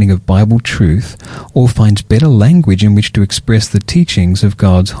understanding of Bible truth or finds better language in which to express the teachings of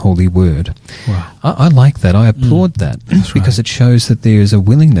God's holy word. Wow. I like that. I applaud that because it shows that there is a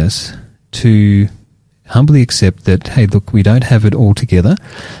willingness to humbly accept that, hey, look, we don't have it all together,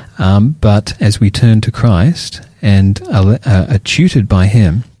 but as we turn to Christ and are tutored by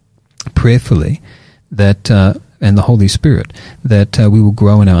Him prayerfully, that and the Holy Spirit, that we will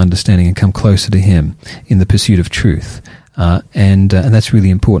grow in our understanding and come closer to Him in the pursuit of truth. And that's really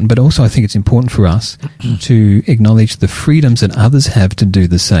important. But also I think it's important for us to acknowledge the freedoms that others have to do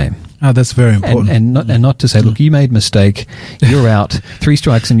the same. Oh, that's very important. And not to say, look, you made a mistake, you're out, 3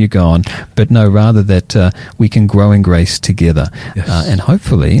 strikes and you're gone. But no, rather that we can grow in grace together. Yes. And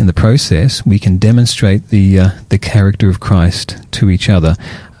hopefully, in the process, we can demonstrate the character of Christ to each other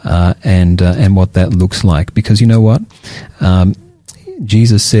and what that looks like. Because you know what?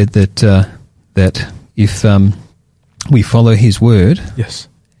 Jesus said that if we follow His word, Yes.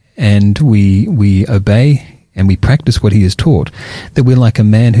 and we obey and we practice what He has taught, that we're like a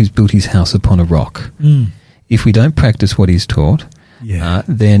man who's built his house upon a rock. If we don't practice what He's taught,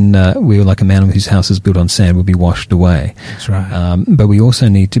 then we're like a man whose house is built on sand, will be washed away. That's right. But we also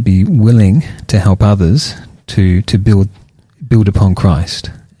need to be willing to help others to build upon Christ.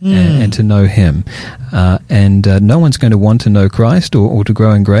 And to know Him. And no one's going to want to know Christ or to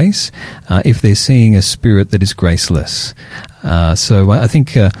grow in grace if they're seeing a spirit that is graceless. So I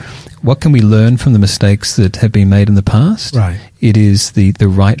think what can we learn from the mistakes that have been made in the past? Right. It is the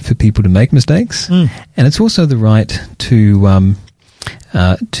right for people to make mistakes, and it's also the right to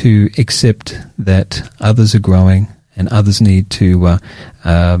accept that others are growing and others need to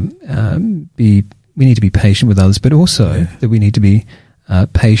we need to be patient with others, but also that we need to be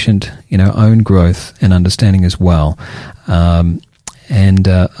patient in our own growth and understanding as well. And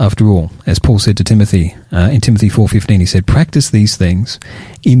after all, as Paul said to Timothy, in Timothy 4:15, he said, practice these things,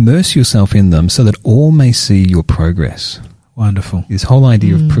 immerse yourself in them so that all may see your progress. Wonderful. This whole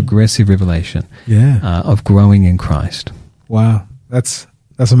idea of progressive revelation, of growing in Christ. Wow. That's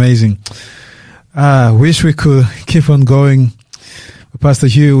amazing. Wish we could keep on going. Pastor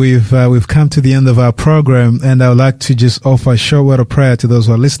Hugh, we've come to the end of our program, and I would like to just offer a short word of prayer to those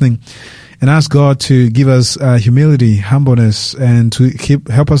who are listening, and ask God to give us humility, humbleness, and to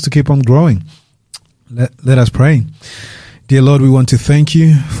help us to keep on growing. Let us pray. Dear Lord, we want to thank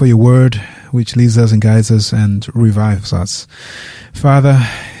You for Your word, which leads us and guides us and revives us. Father,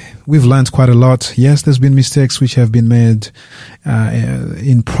 we've learned quite a lot. Yes, there's been mistakes which have been made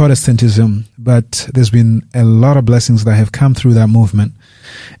in Protestantism, but there's been a lot of blessings that have come through that movement.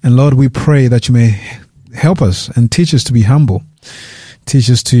 And Lord, we pray that You may help us and teach us to be humble. Teach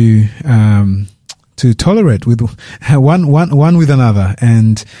us to tolerate with one with another,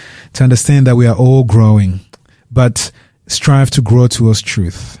 and to understand that we are all growing, but strive to grow towards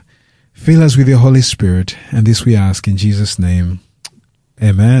truth. Fill us with Your Holy Spirit, and this we ask in Jesus' name.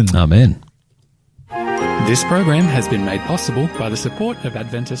 Amen. Amen. This program has been made possible by the support of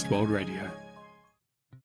Adventist World Radio.